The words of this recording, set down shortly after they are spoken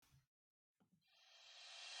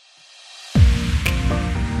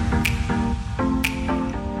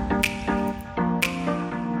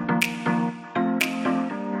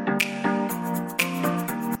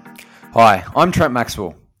Hi, I'm Trent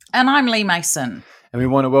Maxwell, And I'm Lee Mason. and we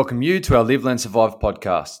want to welcome you to our Live, Learn, Survive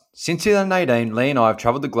podcast. Since 2018, Lee and I have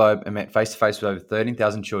travelled the globe and met face-to-face with over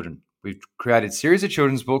 13,000 children. We've created a series of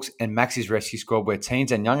children's books and Maxie's Rescue Squad where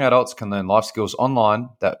teens and young adults can learn life skills online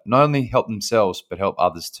that not only help themselves, but help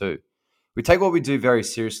others too. We take what we do very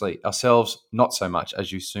seriously, ourselves not so much,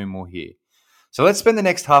 as you soon will hear. So let's spend the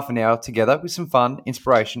next half an hour together with some fun,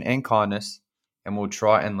 inspiration and kindness, and we'll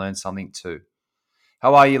try and learn something too.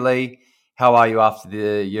 How are you, Lee? How are you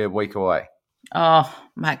after your week away? Oh,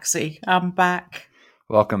 Maxie, I'm back.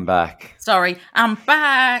 Welcome back. Sorry, I'm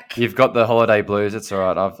back. You've got the holiday blues. It's all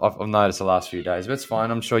right. I've noticed the last few days, but it's fine.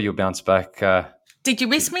 I'm sure you'll bounce back. Did you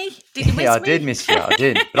miss me? Did you miss me? Yeah, I did miss you. I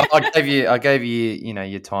did. But I gave you,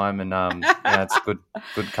 your time, and it's a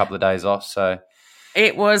good couple of days off. So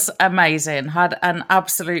It was amazing. Had an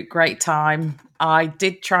absolute great time. I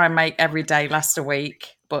did try and make every day last a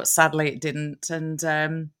week, but sadly it didn't. And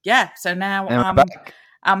so now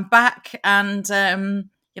I'm back, and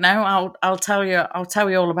I'll tell you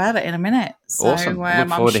all about it in a minute. So, awesome. Look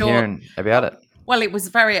forward to hearing about it. Well, it was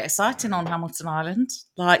very exciting on Hamilton Island.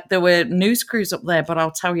 Like, there were news crews up there, but I'll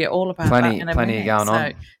tell you all about that in a minute. Plenty going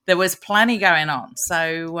on. There was plenty going on.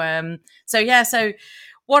 So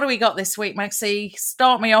what do we got this week, Maxie?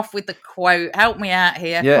 Start me off with the quote. Help me out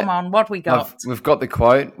here. Yeah. Come on, what we got? We've got the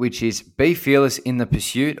quote, which is, be fearless in the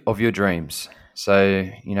pursuit of your dreams. So,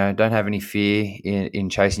 don't have any fear in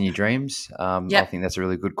chasing your dreams. I think that's a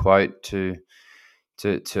really good quote to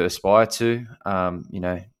aspire to.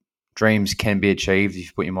 Dreams can be achieved if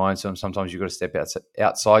you put your mind to them. Sometimes you've got to step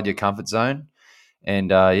outside your comfort zone.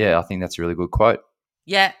 And, I think that's a really good quote.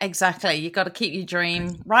 Yeah, exactly. You've got to keep your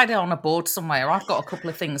dream, write it on a board somewhere. I've got a couple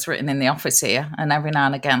of things written in the office here, and every now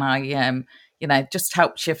and again I, just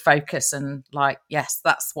helps you focus and yes,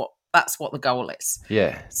 that's what the goal is.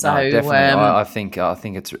 Yeah, so definitely. I think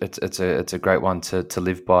it's a great one to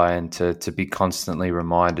live by and to be constantly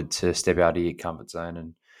reminded to step out of your comfort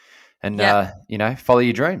zone and follow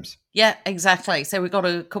your dreams. Yeah, exactly. So we've got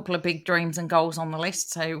a couple of big dreams and goals on the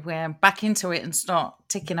list. So we're back into it and start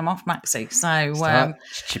ticking them off, Maxie. So start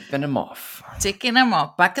chipping them off. Ticking them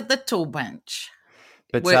off. Back at the tool bench.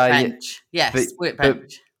 Workbench. Yes,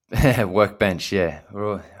 workbench. Workbench, yeah.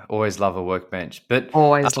 We always love a workbench. But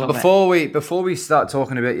always love before we start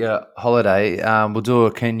talking about your holiday, we'll do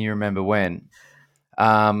a Can You Remember When?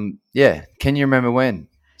 Can you remember when?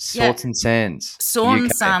 Saunton Sands. Saunton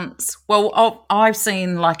Sands. Well, I've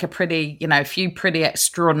seen a few pretty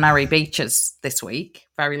extraordinary beaches this week,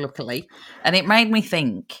 very luckily. And it made me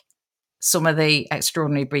think some of the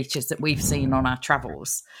extraordinary beaches that we've seen on our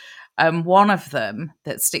travels. One of them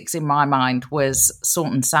that sticks in my mind was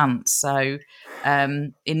Saunton Sands. So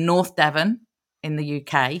in North Devon in the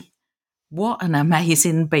UK. What an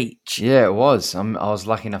amazing beach. Yeah, it was. I was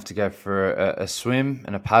lucky enough to go for a swim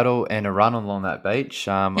and a paddle and a run along that beach.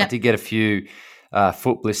 I did get a few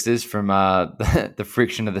foot blisters from the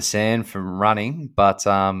friction of the sand from running, but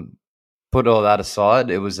put all that aside,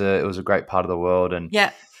 it was a great part of the world. And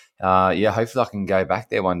hopefully I can go back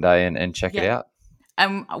there one day and check it out.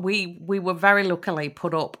 And we were very luckily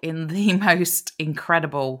put up in the most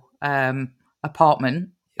incredible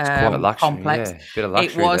apartment. It's quite a luxury, complex. Bit of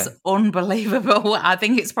luxury. It was unbelievable. I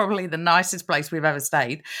think it's probably the nicest place we've ever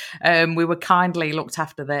stayed. We were kindly looked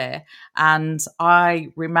after there. And I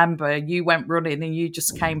remember you went running and you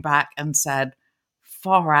just came back and said,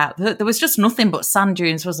 far out. There was just nothing but sand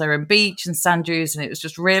dunes, was there? And beach and sand dunes, and it was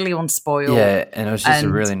just really unspoiled. Yeah, and it was just a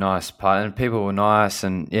really nice part. And people were nice.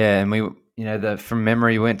 And, and we, from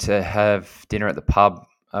memory, went to have dinner at the pub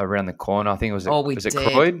around the corner. I think it was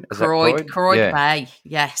Croyd? Croyd Bay,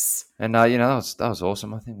 yes. And that was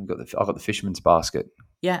awesome. I think I got the fisherman's basket.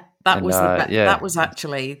 Yeah, that was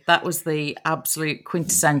the absolute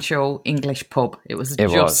quintessential English pub. It was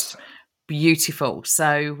beautiful.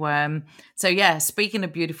 So speaking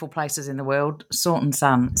of beautiful places in the world, Saunton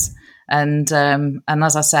Sands. And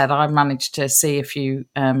as I said, I managed to see a few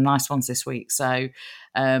nice ones this week. So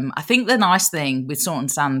I think the nice thing with Saunton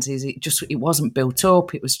Sands is it wasn't built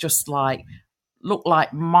up. It was just looked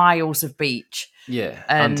like miles of beach. Yeah,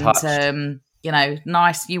 and untouched.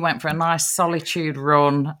 Nice. You went for a nice solitude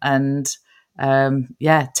run and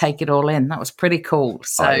take it all in. That was pretty cool.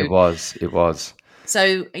 So it was.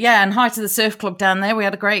 So and hi to the surf club down there. We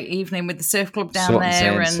had a great evening with the surf club down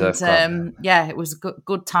there, and it was a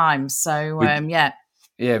good time. So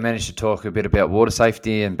managed to talk a bit about water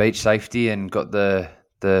safety and beach safety, and got the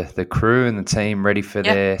crew and the team ready for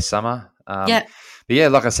their summer.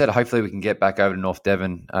 But like I said, hopefully we can get back over to North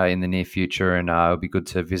Devon in the near future, and it'll be good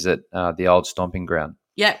to visit the old stomping ground.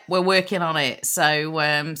 Yeah, we're working on it. So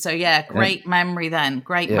yeah, great memory then.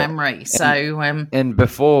 Great Yeah. memory. So And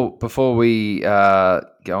before we go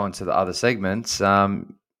on to the other segments,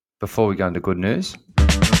 before we go into good news,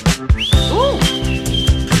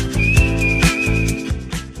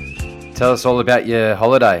 tell us all about your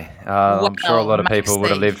holiday. I'm sure a lot of people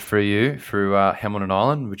would have lived through Hamilton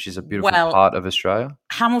Island, which is a beautiful part of Australia.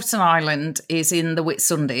 Hamilton Island is in the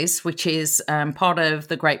Whitsundays, which is part of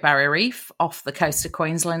the Great Barrier Reef off the coast of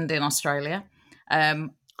Queensland in Australia.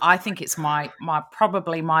 I think it's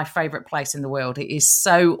probably my favourite place in the world. It is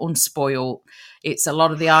so unspoiled. It's a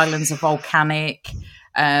lot of the islands are volcanic.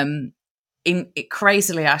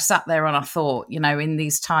 Crazily, I sat there and I thought, in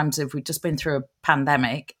these times we've just been through a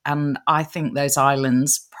pandemic, and I think those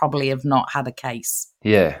islands probably have not had a case.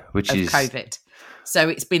 Yeah, of COVID. So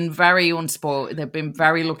it's been very unspoiled. They've been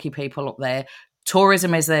very lucky people up there.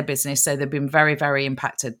 Tourism is their business, so they've been very, very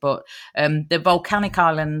impacted. But the volcanic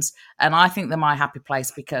islands, and I think they're my happy place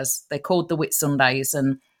because they're called the Whitsundays,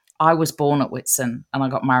 and I was born at Whitsun and I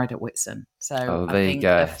got married at Whitsun. So there you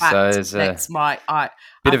go. So there's a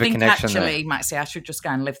bit of a connection actually, there. Maxie, I should just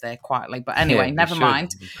go and live there quietly. But anyway, never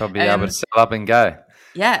mind. You'll probably be able to sell up and go.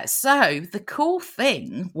 Yeah. So the cool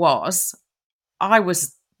thing was I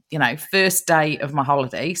was, first day of my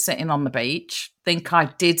holiday, sitting on the beach. Think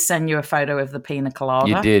I did send you a photo of the pina colada.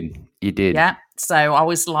 You did. Yeah. So I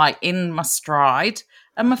was like in my stride.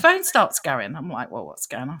 And my phone starts going. I'm like, well, what's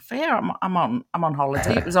going on here? I'm on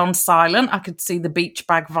holiday. It was on silent. I could see the beach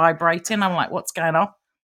bag vibrating. I'm like, what's going on?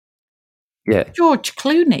 Yeah. George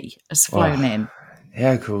Clooney has flown in.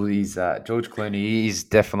 How cool is that? George Clooney is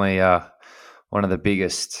definitely one of the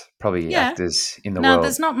biggest actors in the world. Now,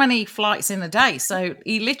 there's not many flights in a day. So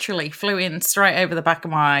he literally flew in straight over the back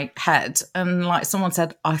of my head. And like someone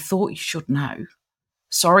said, I thought you should know.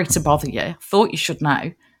 Sorry to bother you. I thought you should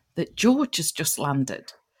know that George has just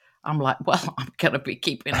landed. I'm like, well, I'm going to be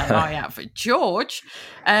keeping an eye out for George.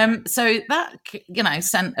 So that,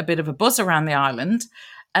 sent a bit of a buzz around the island.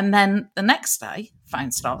 And then the next day,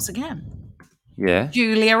 phone starts again. Yeah.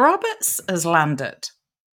 Julia Roberts has landed.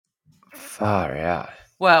 Far out.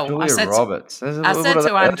 Well, Julia Roberts. I said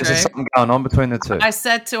to Andrew, there's something going on between the two. I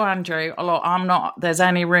said to Andrew, look, there's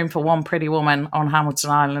only room for one pretty woman on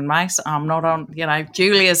Hamilton Island, mate. I'm not on,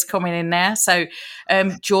 Julia's coming in there. So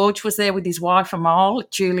George was there with his wife, Amal.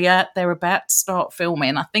 Julia, they're about to start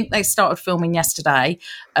filming. I think they started filming yesterday,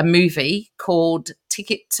 a movie called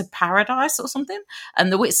Ticket to Paradise or something.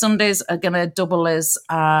 And the Whitsundays are going to double as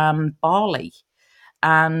Bali.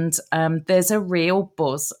 And there's a real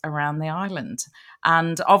buzz around the island.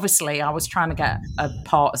 And obviously, I was trying to get a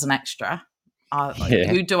part as an extra.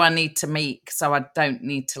 Who do I need to meet so I don't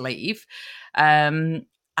need to leave? But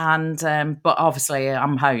obviously,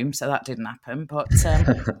 I'm home, so that didn't happen. But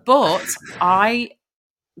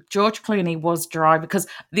George Clooney was driving, because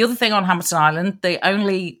the other thing on Hamilton Island, the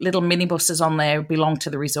only little minibuses on there belong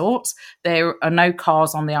to the resorts. There are no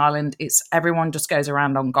cars on the island. Everyone just goes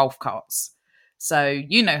around on golf carts. So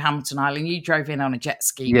Hamilton Island, you drove in on a jet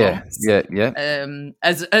ski once. Yeah.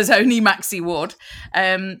 As only Maxie would.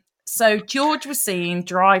 So George was seen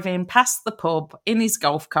driving past the pub in his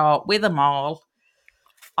golf cart with Amal.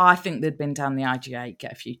 I think they'd been down the IGA,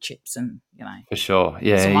 get a few chips and, for sure.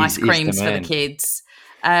 Yeah. Some ice creams for the kids.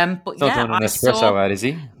 But he's not doing an espresso ad, is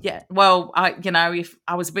he? Yeah. Well, if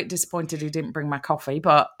I was a bit disappointed he didn't bring my coffee,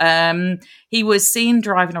 but he was seen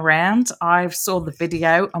driving around. I saw the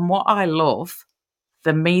video, and what I love,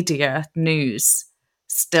 the media news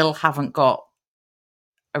still haven't got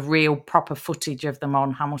a real proper footage of them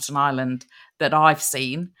on Hamilton Island that I've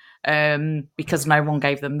seen, because no one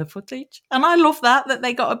gave them the footage. And I love that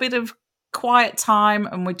they got a bit of quiet time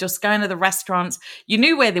and we're just going to the restaurants. You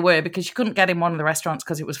knew where they were because you couldn't get in one of the restaurants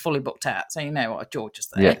because it was fully booked out. So George is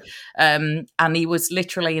there. Yeah. And he was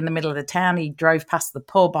literally in the middle of the town. He drove past the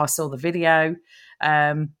pub. I saw the video.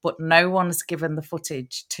 But no one has given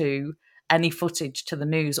any footage to the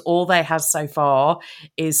news. All they have so far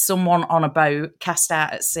is someone on a boat cast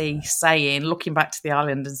out at sea looking back to the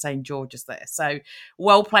island and saying George is there. So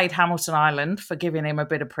well played Hamilton Island for giving him a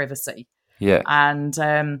bit of privacy. Yeah. And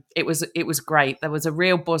it was great. There was a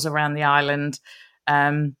real buzz around the island.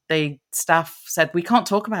 The staff said, we can't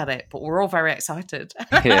talk about it, but we're all very excited.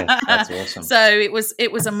 Yeah, that's awesome. So it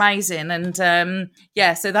was amazing. And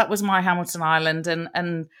so that was my Hamilton Island.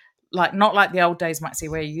 And like, not like the old days, Maxie,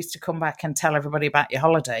 where you used to come back and tell everybody about your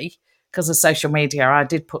holiday. Because of social media, I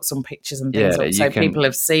did put some pictures and things up so people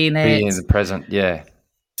have seen it. Be in the present, yeah.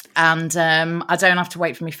 And I don't have to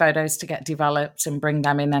wait for my photos to get developed and bring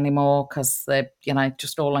them in anymore because they're,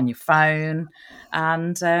 just all on your phone.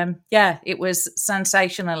 And it was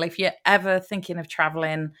sensational. If you're ever thinking of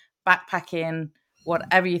traveling, backpacking,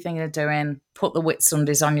 whatever you're thinking of doing, put the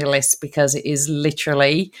Whitsundays on your list because it is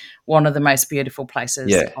literally one of the most beautiful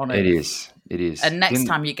places on earth. It is. It is. And next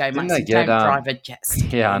time you go, Maxie, don't drive a jet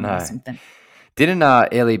ski. Yeah, I know. Or something. Didn't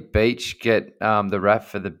Airlie Beach get the rap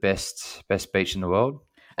for the best beach in the world?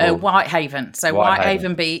 Whitehaven. So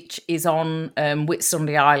Whitehaven Beach is on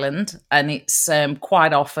Whitsunday Island, and it's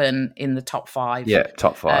quite often in the top 5. Yeah,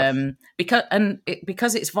 top 5.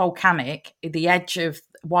 Because it's volcanic, the edge of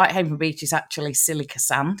Whitehaven Beach is actually silica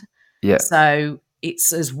sand. Yeah. So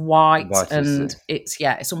it's as white and it's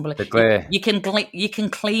unbelievable. The glare. You can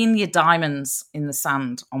clean your diamonds in the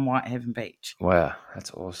sand on Whitehaven Beach. Wow,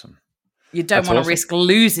 that's awesome. You don't want to risk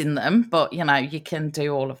losing them, but, you can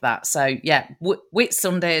do all of that. So,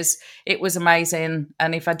 Whitsundays, it was amazing.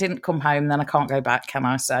 And if I didn't come home, then I can't go back, can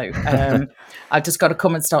I? So I've just got to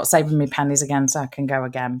come and start saving me pennies again so I can go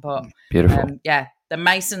again. But beautiful. The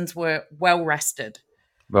Masons were well rested.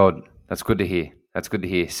 Well, that's good to hear.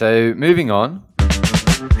 So moving on.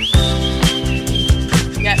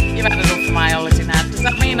 Yeah, you've had enough for my holiday now. Does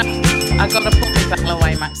that mean I've got to put the bell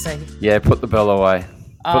away, Maxie? Yeah, put the bell away.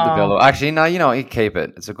 Put the bell. Actually, no. You keep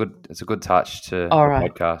it. It's a good touch to the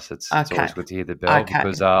podcast. It's always good to hear the bell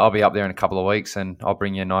because I'll be up there in a couple of weeks and I'll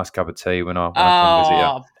bring you a nice cup of tea when I come visit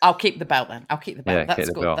you. I'll keep the bell then. Yeah,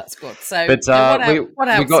 that's good. That's good. So, what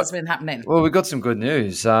else has been happening? Well, we've got some good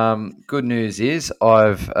news. Good news is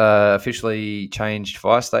I've officially changed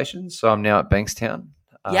fire stations, so I'm now at Bankstown.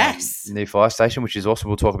 Yes. New fire station, which is awesome.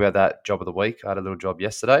 We'll talk about that job of the week. I had a little job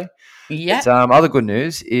yesterday. Yeah. Other good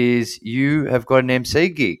news is you have got an MC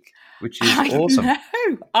gig, which is awesome.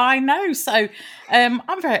 I know. So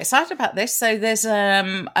I'm very excited about this. So there's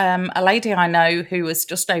a lady I know who has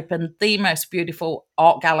just opened the most beautiful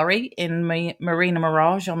art gallery in Marina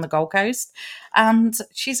Mirage on the Gold Coast. And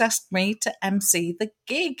she's asked me to MC the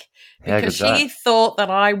gig because she thought that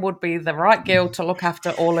I would be the right girl to look after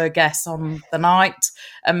all her guests on the night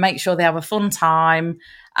and make sure they have a fun time.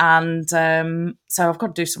 And so I've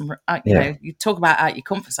got to do some, you talk about out your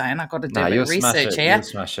comfort zone. I've got to do a bit of research here. You'll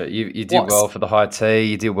smash it. You did well for the high tea.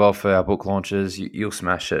 You did well for our book launches. You'll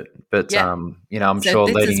smash it. But, I'm sure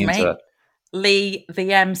leading into it. Lee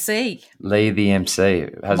the MC.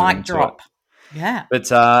 Mic drop. Yeah. But,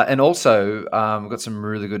 and also, we've got some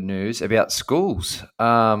really good news about schools.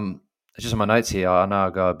 Just on my notes here, I know I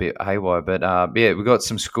go a bit haywire, but we've got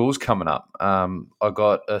some schools coming up. I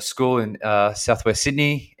got a school in Southwest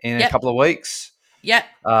Sydney in a couple of weeks. Yeah,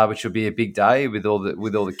 which will be a big day with all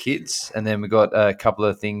the kids, and then we got a couple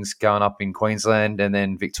of things going up in Queensland, and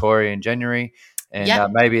then Victoria in January,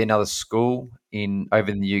 and maybe another school over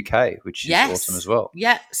in the UK, which is awesome as well.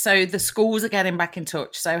 Yeah, so the schools are getting back in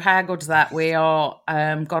touch. So how good is that? We are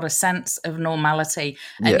got a sense of normality.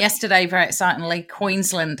 And yesterday, very excitingly,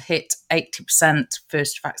 Queensland hit 80%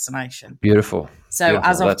 first vaccination. Beautiful. So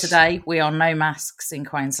as of today, we are no masks in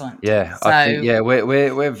Queensland. Yeah, so, I think,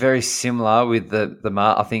 we're very similar with the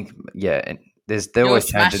mask. I think they're always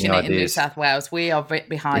changing the ideas. In New South Wales, we are a bit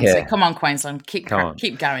behind. So come on, Queensland, keep going.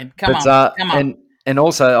 Come on. And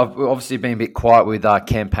also, I've obviously been a bit quiet with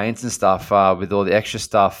campaigns and stuff, with all the extra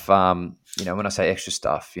stuff. When I say extra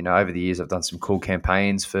stuff, over the years I've done some cool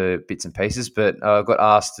campaigns for bits and pieces, but I got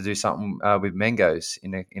asked to do something with mangoes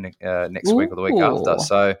in next week or the week after.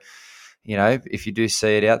 So, if you do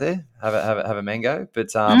see it out there, have a mango.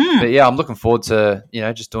 But I'm looking forward to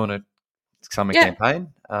just doing a summer campaign.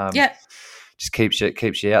 Just keeps you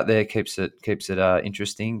out there, keeps it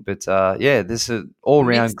interesting. But there's all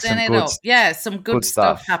around some good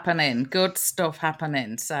stuff happening. Good stuff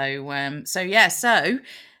happening. So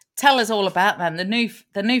tell us all about then the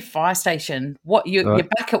new fire station. What you're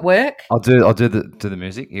back at work? I'll do the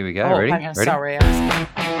music. Here we go. Ready? Hang on, sorry. I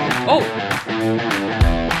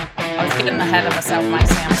was getting ahead of myself,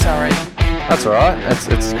 Maxie. I'm sorry. That's all right. It's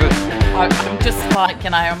good. I'm just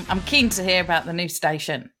I'm keen to hear about the new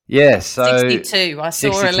station. Yeah, so 62. I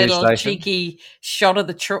saw a little cheeky shot of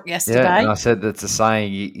the truck yesterday. Yeah, and I said that's a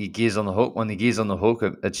saying. Your gear's on the hook. When the gear's on the hook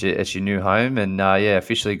at your new home, and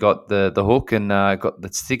officially got the hook and got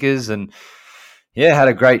the stickers, and had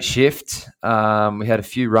a great shift. We had a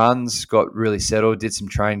few runs, got really settled, did some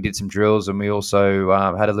training, did some drills, and we also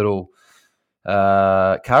had a little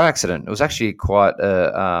car accident. It was actually quite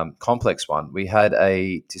a complex one. We had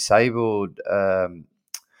a disabled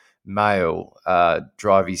male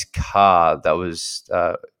drive his car that was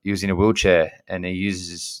he was in a wheelchair, and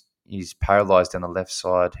he's paralyzed on the left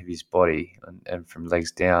side of his body and from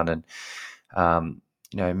legs down, and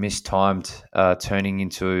mistimed turning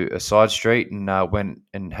into a side street and went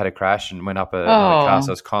and had a crash and went up another car. Oh,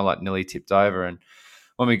 So it's kind of like nearly tipped over. And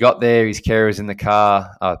when we got there, his carer was in the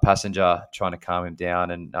car, passenger, trying to calm him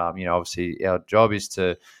down. And obviously, our job is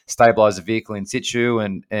to stabilise the vehicle in situ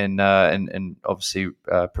and obviously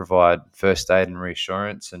provide first aid and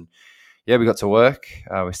reassurance. And yeah, we got to work.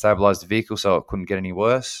 We stabilised the vehicle so it couldn't get any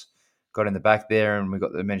worse. Got in the back there, and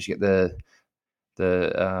managed to get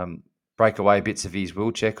the breakaway bits of his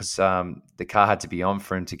wheelchair because the car had to be on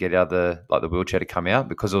for him to get out the wheelchair to come out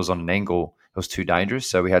because it was on an angle. It was too dangerous,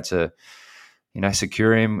 so we had to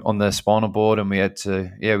secure him on the spinal board, and we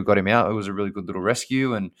got him out. It was a really good little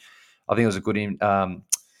rescue, and I think it was a good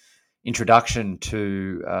introduction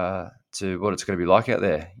to what it's going to be like out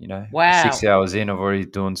there. wow. 6 hours in, I've already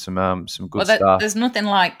doing some good stuff. There's nothing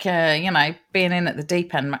like being in at the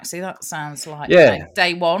deep end, Maxie. That sounds like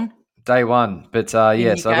day one. Day one, but so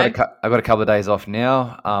I got a couple of days off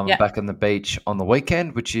now. I'm back on the beach on the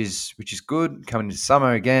weekend, which is good. Coming into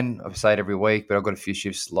summer again, I've stayed every week, but I've got a few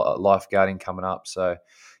shifts lifeguarding coming up. So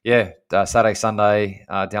Saturday, Sunday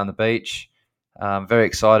down the beach. Very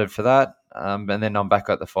excited for that. And then I'm back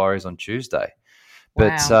at the Fireys on Tuesday.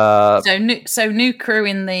 But wow. So new crew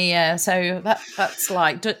in the so that's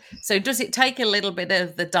like so does it take a little bit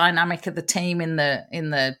of the dynamic of the team in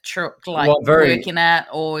the truck working out,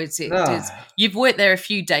 or is it you've worked there a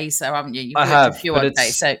few days though, haven't you? I have a few odd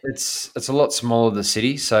days. So it's a lot smaller, the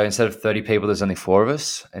city. So instead of 30 people, there's only 4 of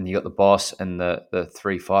us, and you got the boss and the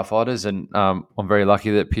 3 firefighters. And I'm very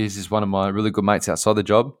lucky that Piers is one of my really good mates outside the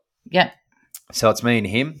job. Yeah. So it's me and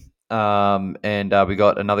him, and we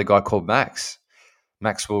got another guy called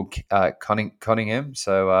Maxwell Cunningham.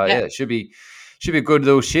 So it should be a good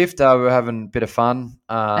little shift. We're having a bit of fun.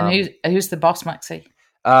 And who's the boss, Maxie?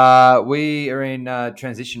 We are in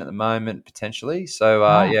transition at the moment, potentially. So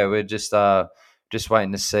we're just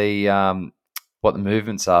waiting to see what the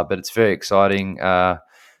movements are. But it's very exciting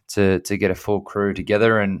to get a full crew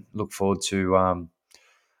together, and look forward to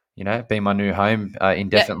being my new home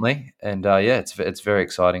indefinitely. And it's very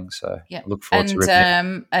exciting. So look forward to it.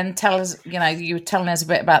 And tell us, you were telling us a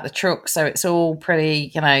bit about the truck. So it's all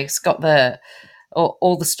pretty, it's got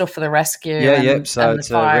all the stuff for the rescue. So it's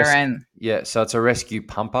the fire so it's a rescue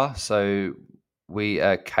pumper. So we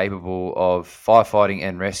are capable of firefighting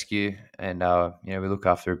and rescue, and we look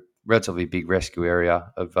after a relatively big rescue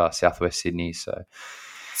area of southwest Sydney. So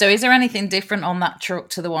is there anything different on that truck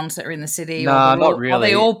to the ones that are in the city? No, not really. Are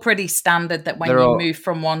they all pretty standard that when you move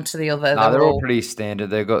from one to the other? No, they're all pretty standard.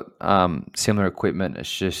 They've got similar equipment.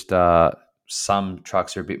 It's just some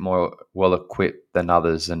trucks are a bit more well-equipped than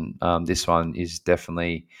others, and this one is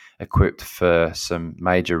definitely equipped for some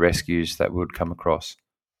major rescues that we would come across.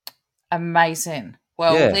 Amazing.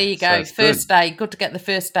 Well, there you go. First day. Good to get the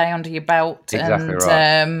first day under your belt. Exactly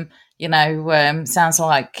right. Sounds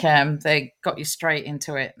like they got you straight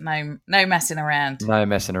into it. No messing around. No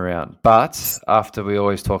messing around. But after we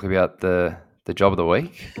always talk about the job of the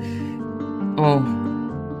week.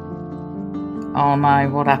 Oh no,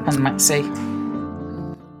 what happened, Maxie?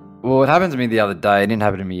 Well, it happened to me the other day. It didn't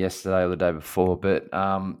happen to me yesterday or the day before, but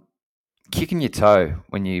kicking your toe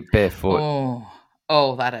when you're barefoot.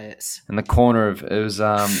 Oh, that hurts. In the corner of it was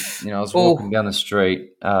I was walking down the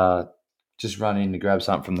street, just running in to grab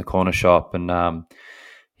something from the corner shop, and my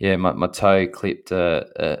toe clipped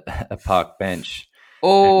a park bench.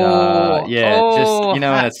 Oh, and, just when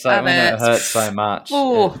it hurts so much,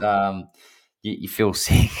 you feel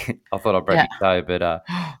sick. I thought I broke your toe, but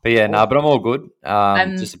I'm all good.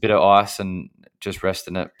 Just a bit of ice and just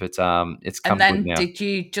resting it, but it's come good now. And then did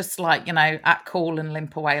you just act cool and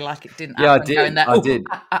limp away like it didn't happen? Yeah, I did.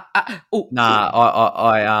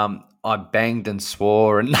 I banged and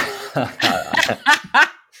swore and I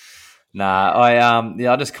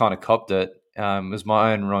just kind of copped it. It was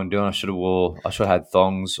my own wrongdoing. I should have had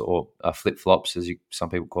thongs or flip flops, as some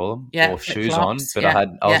people call them, or shoes on. But I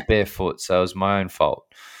was barefoot, so it was my own fault.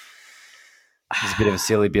 It was a bit of a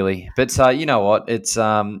silly Billy, but you know what? It's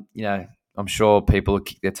I'm sure people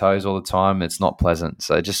kick their toes all the time. It's not pleasant,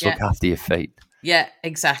 so just look after your feet. Yeah,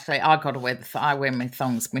 exactly. I got to wear I wear my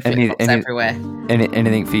thongs, my flip flops everywhere.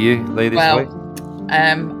 Anything for you, Lee, this week?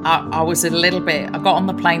 I was a little bit. I got on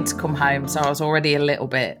the plane to come home, so I was already a little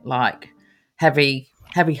bit heavy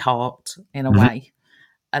heart in a way.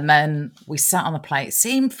 And then we sat on the plane. It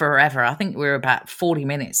seemed forever. I think we were about 40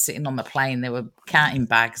 minutes sitting on the plane. They were counting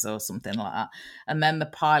bags or something like that. And then the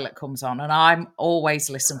pilot comes on, and I'm always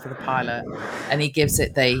listen for the pilot. And he gives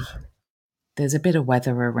it there's a bit of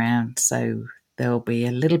weather around, so there'll be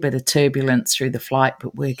a little bit of turbulence through the flight,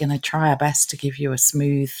 but we're going to try our best to give you a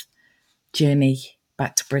smooth journey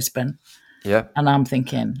back to Brisbane. Yeah. And I'm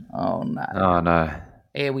thinking, oh no. Oh, no.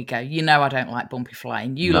 Here we go. You know I don't like bumpy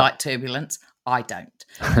flying. You No. like turbulence. I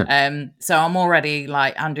don't. So I'm already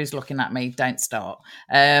like, Andrew's looking at me, don't start.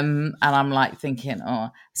 And I'm like thinking, oh.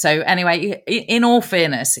 So anyway, in all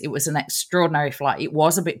fairness, it was an extraordinary flight. It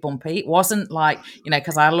was a bit bumpy. It wasn't like,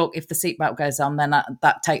 because I look, if the seatbelt goes on, then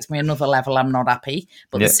that takes me another level. I'm not happy.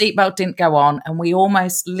 But the seatbelt didn't go on. And we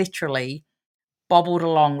almost literally bobbled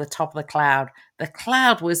along the top of the cloud. The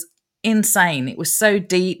cloud was insane. It was so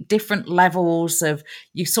deep, different levels of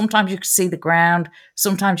sometimes you could see the ground,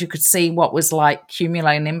 sometimes you could see what was like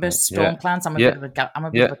cumulonimbus storm clouds. I'm a bit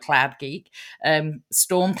of a cloud geek.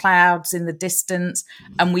 Storm clouds in the distance,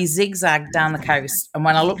 and we zigzagged down the coast, and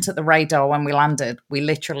when I looked at the radar when we landed, we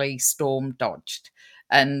literally storm dodged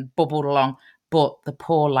and bubbled along. But the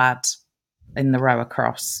poor lad in the row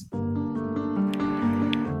across,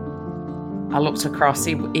 I looked across,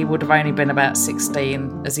 he would have only been about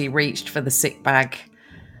 16 as he reached for the sick bag.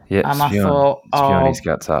 Yeah, and I thought, his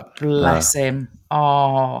guts up. Bless him.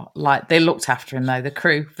 Oh, like they looked after him though. The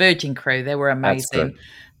crew, Virgin crew, they were amazing.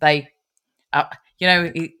 They,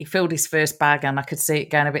 he filled his first bag and I could see it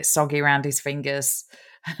going a bit soggy around his fingers.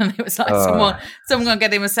 And it was like someone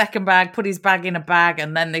get him a second bag, put his bag in a bag,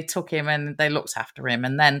 and then they took him and they looked after him.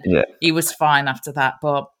 And then he was fine after that.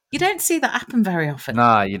 But you don't see that happen very often.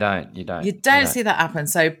 No, you don't. You don't see that happen.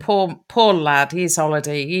 So poor lad, his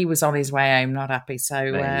holiday, he was on his way home, not happy.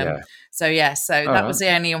 So that was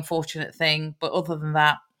the only unfortunate thing. But other than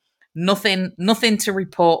that, nothing to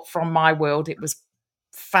report from my world. It was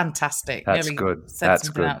fantastic. That's Nearly good. Said That's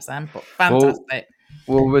something good. else then, but fantastic.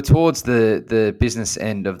 Well, we're towards the business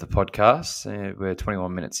end of the podcast. We're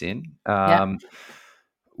 21 minutes in.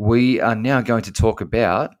 We are now going to talk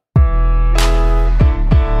about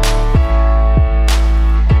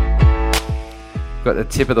got the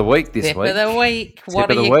tip of the week this week. Tip of the week.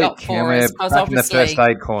 What have you got for us? Because back in the first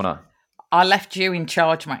aid corner. I left you in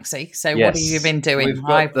charge, Maxie. So what have you been doing? We've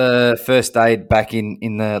got the first aid back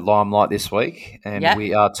in the limelight this week, and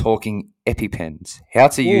we are talking EpiPens. How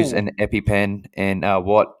to use an EpiPen, and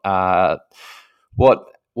what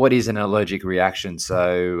is an allergic reaction.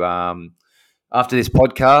 So after this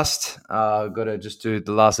podcast, I've got to just do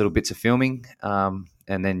the last little bits of filming.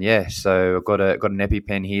 And then, so I've got an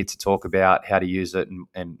EpiPen here to talk about how to use it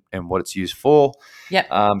and what it's used for. Yep.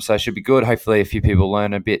 So it should be good. Hopefully a few people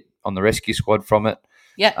learn a bit on the rescue squad from it.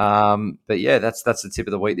 Yeah. That's the tip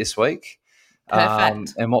of the week this week.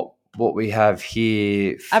 Perfect. And what we have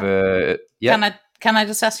here for... Can I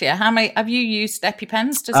just ask you, how many have you used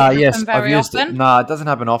EpiPens? Does it happen very often? No, it doesn't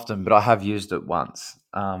happen often, but I have used it once.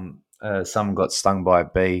 Someone got stung by a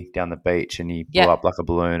bee down the beach and he blew up like a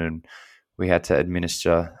balloon, and we had to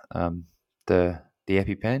administer the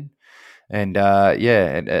EpiPen, and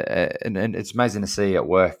and it's amazing to see it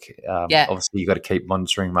work. Obviously, you got to keep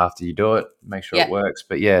monitoring them after you do it, make sure it works.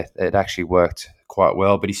 But it actually worked quite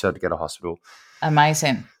well. But he started to go to hospital.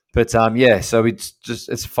 Amazing. But so it's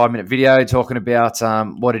a 5-minute video talking about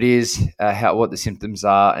what it is, what the symptoms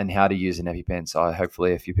are, and how to use an EpiPen. So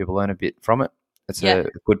hopefully, a few people learn a bit from it. It's a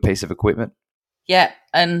good piece of equipment. Yeah,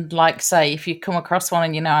 and like say, if you come across one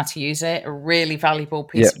and you know how to use it, a really valuable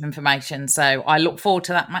piece of information. So I look forward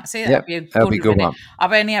to that, Maxie. That'll be a good one.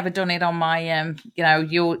 I've only ever done it on my,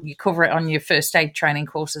 you cover it on your first aid training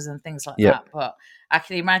courses and things like that. But I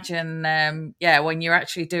can imagine, when you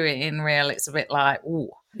actually do it in real, it's a bit like, ooh.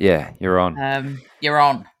 Yeah, you're on. You're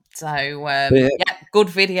on. So, good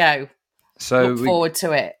video. So look forward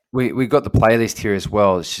to it. We got the playlist here as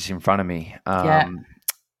well. It's just in front of me.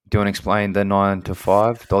 Do you want to explain the 9 to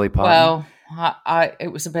 5, Dolly Parton? Well,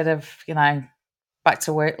 it was a bit of, back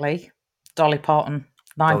to Workley, Dolly Parton,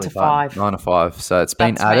 9 to 5. 9 to 5. So it's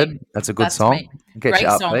been added. Me. That's a good song. Great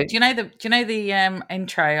song. Do you know the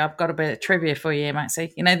intro? I've got a bit of trivia for you,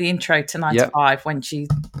 Maxie. You know the intro to 9 to 5 when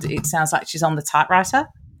it sounds like she's on the typewriter?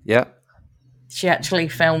 Yeah. She actually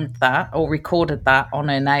filmed that or recorded that on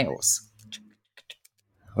her nails.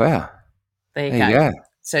 Wow. There you go.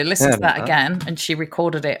 So listen to that again, and she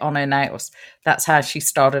recorded it on her nails. That's how she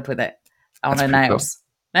started with it, on her nails.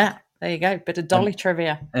 Cool. Yeah, there you go. Bit of Dolly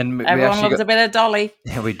trivia. And everyone loves a bit of Dolly.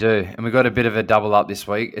 Yeah, we do. And we got a bit of a double up this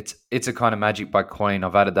week. It's a Kind of Magic by Queen.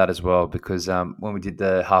 I've added that as well because when we did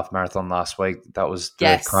the half marathon last week, that was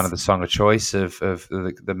kind of the song of choice of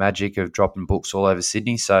the magic of dropping books all over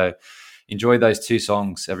Sydney. So enjoy those two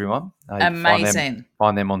songs, everyone. Amazing.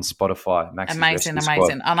 Find them on Spotify. Amazing.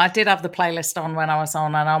 And I did have the playlist on when I was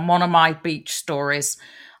on, and on one of my beach stories,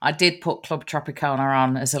 I did put Club Tropicana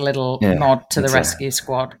on as a little nod to the rescue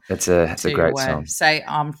squad. It's a great song. Say,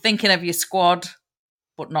 I'm thinking of your squad,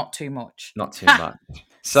 but not too much. Not too much.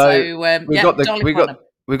 So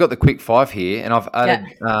we we've got the quick five here, and I've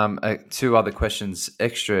added 2 other questions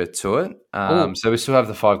extra to it. So we still have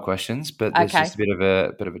the 5 questions, but there's just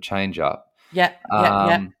a bit of a change up. Yeah.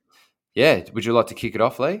 Yeah. Would you like to kick it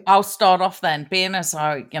off, Lee? I'll start off then. Being as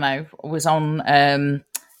I, was on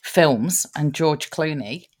films and George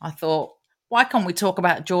Clooney, I thought, why can't we talk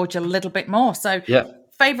about George a little bit more? So,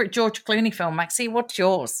 favourite George Clooney film, Maxie, what's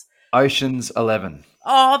yours? Ocean's 11.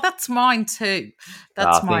 Oh, that's mine too.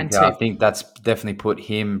 I think that's definitely put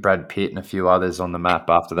him, Brad Pitt, and a few others on the map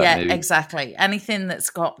after that movie. Yeah, exactly. Anything that's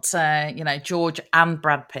got, George and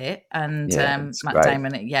Brad Pitt and Matt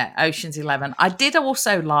Damon. Yeah, Ocean's 11. I did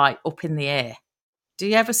also like Up in the Air. Do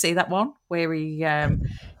you ever see that one where he plays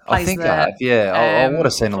I think I have, yeah. I would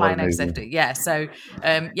have seen a lot of movies. Yeah, so,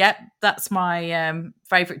 that's my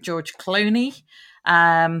favourite George Clooney.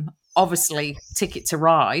 Obviously, Ticket to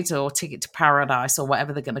Ride or Ticket to Paradise or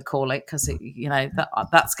whatever they're going to call it, because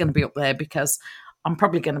that's going to be up there because I'm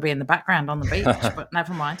probably going to be in the background on the beach, but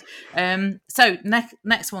never mind. So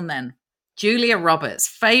next one then, Julia Roberts.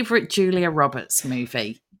 Favorite Julia Roberts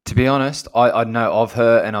movie? To be honest, I know of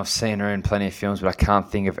her and I've seen her in plenty of films, but I can't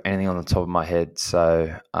think of anything on the top of my head.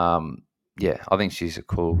 So I think she's a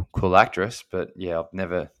cool actress, but I've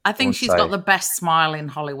never. I think she's got the best smile in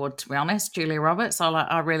Hollywood, to be honest. Julia Roberts.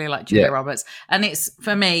 I really like Julia Roberts, and it's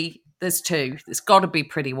for me. There's 2. It's got to be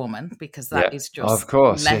Pretty Woman because that is just of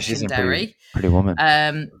course legendary. She's a pretty woman.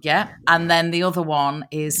 And then the other one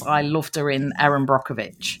is I loved her in Erin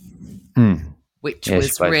Brockovich, which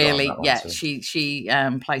was really she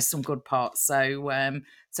plays some good parts. So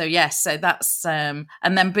that's and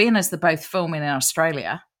then being as they're both filming in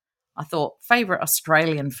Australia. I thought, favourite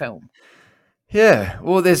Australian film? Yeah,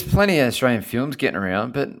 well, there's plenty of Australian films getting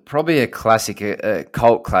around, but probably a classic, a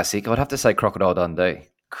cult classic. I'd have to say Crocodile Dundee.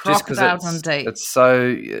 Crocodile Dundee. It's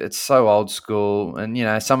so old school,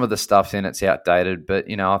 and some of the stuff in it's outdated. But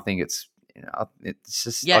I think it's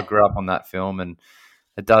just I grew up on that film, and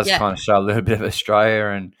it does kind of show a little bit of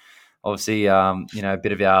Australia and. Obviously, a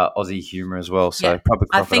bit of our Aussie humour as well. So probably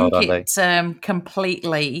Crocodile Dundee. I think it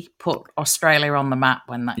completely put Australia on the map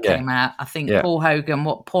when that came out. I think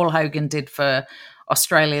what Paul Hogan did for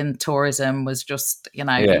Australian tourism was just,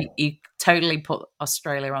 he totally put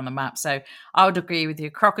Australia on the map. So I would agree with you.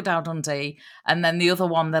 Crocodile Dundee. And then the other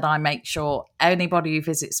one that I make sure anybody who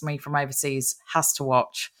visits me from overseas has to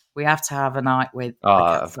watch. We have to have a night with The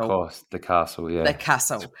Castle. Of course, The Castle, yeah. The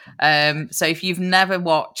Castle. So if you've never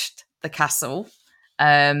watched The Castle,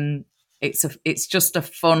 it's just a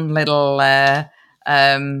fun little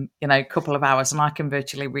couple of hours, and I can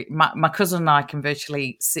virtually my cousin and I can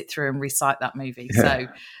virtually sit through and recite that movie. So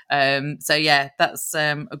that's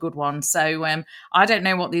a good one. So I don't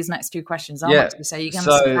know what these next 2 questions are. So you're going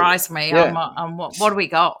to surprise me. What do we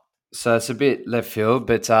got? So it's a bit left field,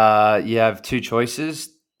 but you have 2 choices: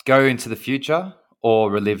 go into the future or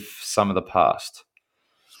relive some of the past.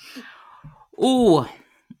 Ooh.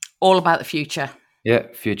 All about the future. Yeah,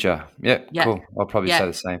 future. Yeah, cool. I'll probably say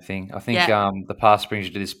the same thing. I think the past brings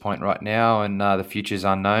you to this point right now, and the future's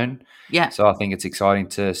unknown. Yeah. So I think it's exciting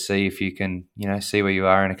to see if you can, see where you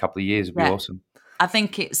are in a couple of years. It'd be awesome. I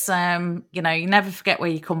think it's, you never forget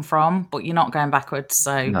where you come from, but you're not going backwards.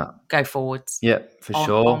 So go forwards. Yeah, for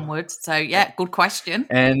sure. Onwards. So, good question.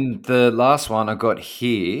 And the last one I got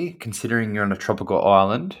here, considering you're on a tropical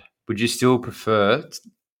island, would you still prefer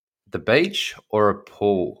the beach or a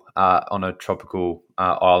pool on a tropical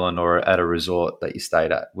island or at a resort that you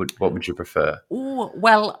stayed at? What would you prefer? Ooh,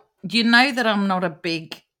 well, you know that I'm not a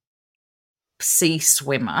big sea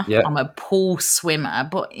swimmer. Yep. I'm a pool swimmer.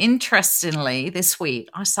 But interestingly, this week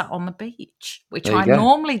I sat on the beach, which I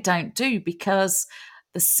normally don't do because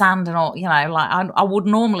the sand and all, I would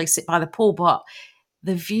normally sit by the pool, but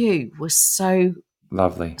the view was so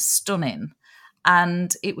lovely, stunning.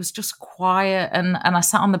 And it was just quiet, and I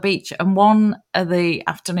sat on the beach. And one of the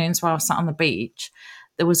afternoons while I sat on the beach,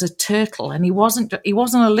 there was a turtle, and he wasn't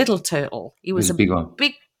a little turtle. He was a big one,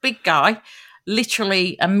 big guy,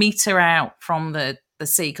 literally a meter out from the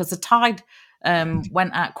sea, because the tide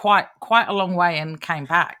went out quite a long way and came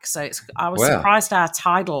back. So I was surprised how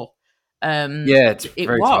tidal. It's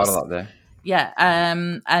very tidal up there.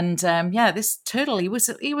 This turtle, he was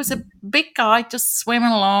a big guy just swimming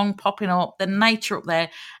along, popping up, the nature up there.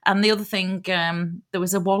 And the other thing, there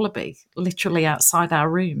was a wallaby literally outside our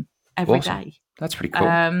room every day. That's pretty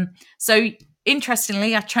cool. So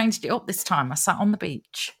interestingly, I changed it up this time. I sat on the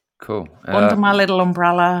beach. Cool. Under my little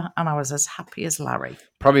umbrella, and I was as happy as Larry.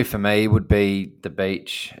 Probably for me would be the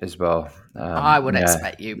beach as well. I would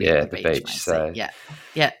expect you. The beach. So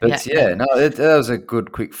that was a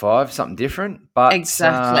good quick 5, something different. But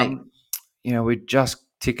exactly, we just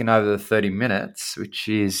ticking over the 30 minutes, which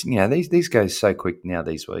is, these go so quick now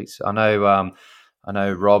these weeks. I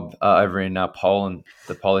know Rob over in Poland,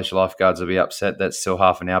 the Polish lifeguards will be upset. That's still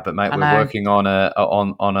half an hour, but mate, we're working on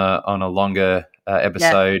a longer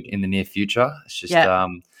episode in the near future. It's just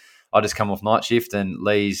I just come off night shift and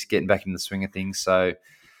Lee's getting back in the swing of things. So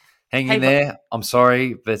hang in there. I'm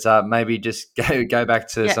sorry, but maybe just go back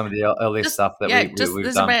to some of the earlier stuff that we've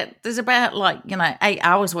done. There's about 8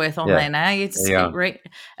 hours worth on there now. You just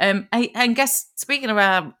and guess, speaking of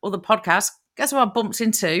our other podcast, guess what I bumped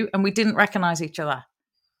into and we didn't recognise each other?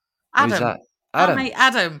 Adam. Who's that? Adam. Mate,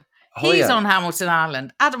 Adam. He's on Hamilton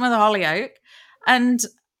Island. Adam of the Hollyoak. And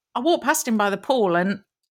I walked past him by the pool and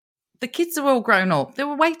the kids are all grown up. They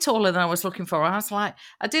were way taller than I was looking for. I was like,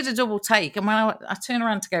 I did a double take. And when I turned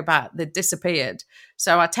around to go back, they'd disappeared.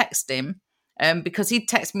 So I texted him because he'd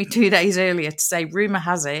texted me 2 days earlier to say, rumour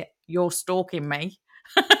has it, you're stalking me.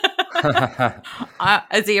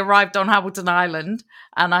 As he arrived on Hamilton Island.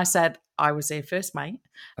 And I said, I was here first, mate.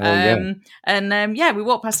 We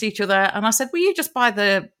walked past each other and I said, were you just by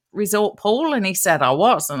the resort pool? And he said, I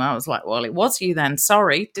was. And I was like, well, it was you then.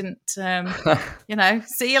 Sorry. Didn't, see you later.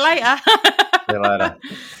 See you later.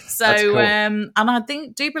 So, cool. And I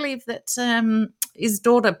do believe that his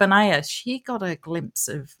daughter, Benaya, she got a glimpse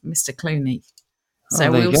of Mr. Clooney.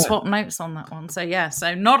 So we'll swap notes on that one. So,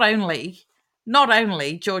 so not only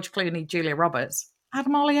George Clooney, Julia Roberts,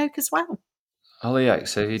 Adam Hollyoak as well. Hollyoak.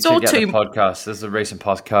 So you check out the podcast. This is a recent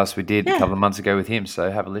podcast we did a couple of months ago with him. So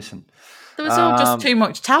have a listen. There was all just too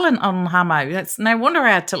much talent on Hamo. That's no wonder I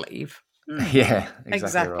had to leave. Yeah,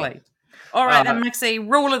 exactly. Right. All right, then, Maxie,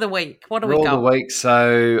 rule of the week. What do we got? Rule of the week.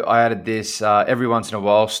 So I added this every once in a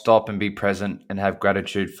while, stop and be present and have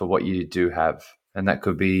gratitude for what you do have. And that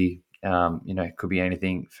could be, it could be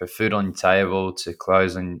anything, for food on your table, to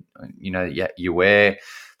clothes and, you wear,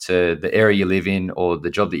 to the area you live in, or the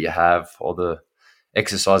job that you have, or the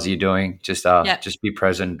exercise you're doing. Just be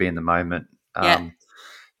present, be in the moment.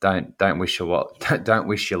 Don't wish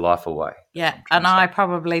your life away. Yeah, and I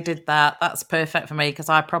probably did that. That's perfect for me because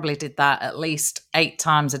I probably did that at least 8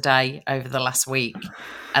 times a day over the last week,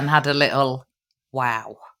 and had a little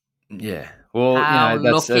wow. Yeah, well, how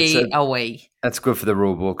lucky are we? That's good for the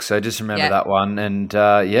rule book. So just remember that one. And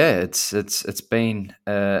it's been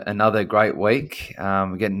another great week.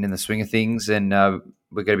 We're getting in the swing of things, and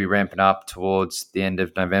we're going to be ramping up towards the end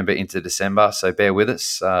of November into December. So bear with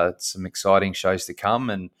us. It's some exciting shows to come.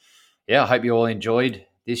 And I hope you all enjoyed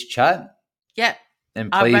this chat. Yeah.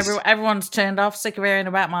 And please, everyone's turned off, sick of hearing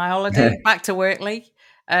about my holiday. Back to work, Lee.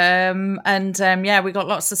 We got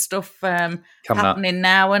lots of stuff happening up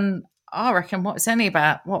now. And I reckon it's only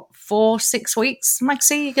about 4-6 weeks,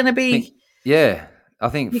 Maxie, you're going to be. I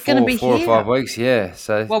think 4 or 5 weeks,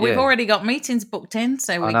 So we've already got meetings booked in,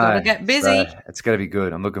 so we've got to get busy. So it's going to be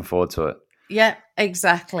good. I'm looking forward to it. Yeah,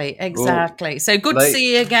 exactly. Well, so good to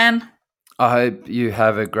see you again. I hope you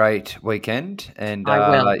have a great weekend, and I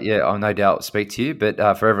will. I'll no doubt speak to you. But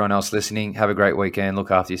for everyone else listening, have a great weekend. Look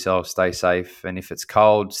after yourself. Stay safe, and if it's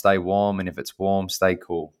cold, stay warm, and if it's warm, stay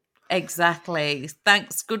cool. Exactly.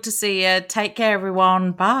 Thanks. Good to see you. Take care,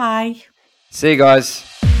 everyone. Bye. See you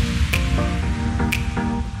guys.